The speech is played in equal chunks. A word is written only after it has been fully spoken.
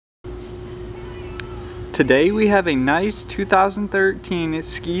Today we have a nice 2013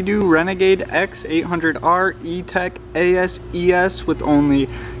 Ski-Doo Renegade X800R E-TEC ASES with only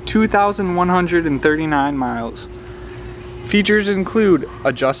 2,139 miles. Features include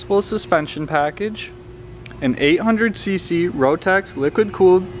adjustable suspension package, an 800cc Rotex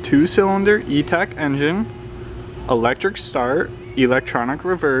liquid-cooled 2-cylinder E-TEC engine, electric start, electronic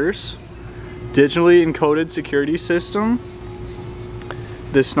reverse, digitally encoded security system.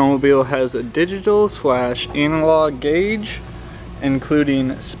 This snowmobile has a digital/analog gauge,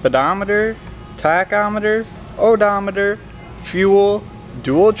 including speedometer, tachometer, odometer, fuel,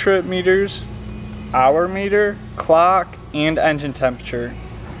 dual trip meters, hour meter, clock, and engine temperature.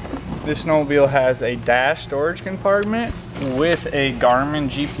 This snowmobile has a dash storage compartment with a Garmin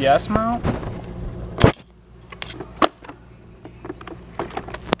GPS mount.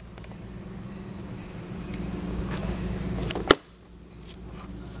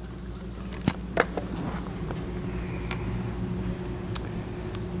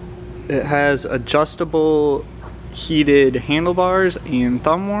 It has adjustable heated handlebars and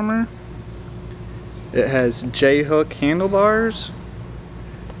thumb warmer. It has J-hook handlebars.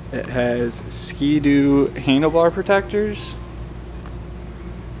 It has Ski-Doo handlebar protectors.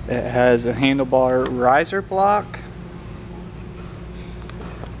 It has a handlebar riser block.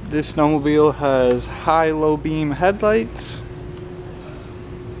 This snowmobile has high-low beam headlights.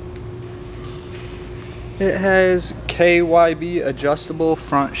 It has KYB adjustable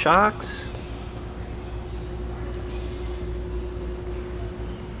front shocks.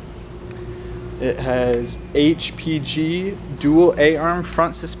 It has HPG dual A-arm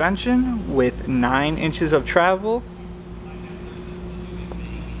front suspension with 9 inches of travel.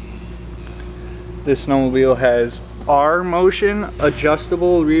 This snowmobile has R-motion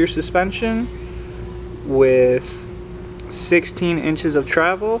adjustable rear suspension with 16 inches of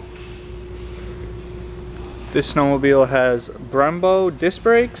travel. This snowmobile has Brembo disc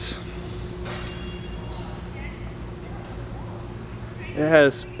brakes. It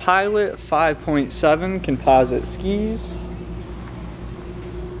has Pilot 5.7 composite skis.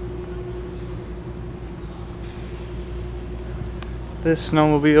 This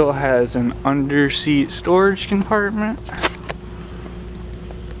snowmobile has an underseat storage compartment.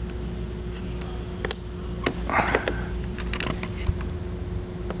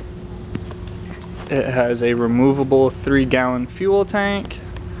 It has a removable 3-gallon fuel tank.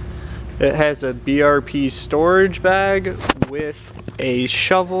 It has a BRP storage bag with a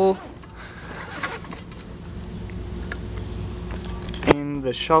shovel. And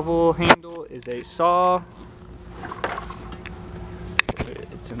the shovel handle is a saw.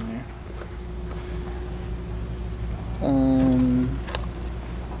 It's in there.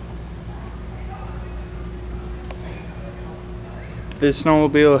 This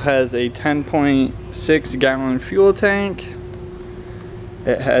snowmobile has a 10.6 gallon fuel tank.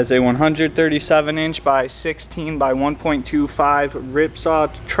 It has a 137 inch by 16 by 1.25 ripsaw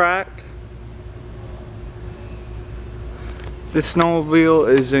track. This snowmobile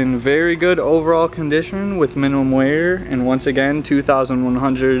is in very good overall condition with minimum wear and once again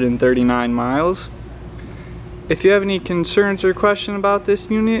 2,139 miles. If you have any concerns or questions about this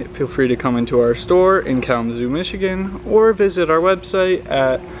unit, feel free to come into our store in Kalamazoo, Michigan, or visit our website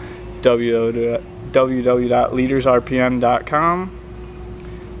at www.leadersrpm.com.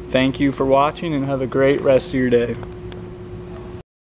 Thank you for watching and have a great rest of your day.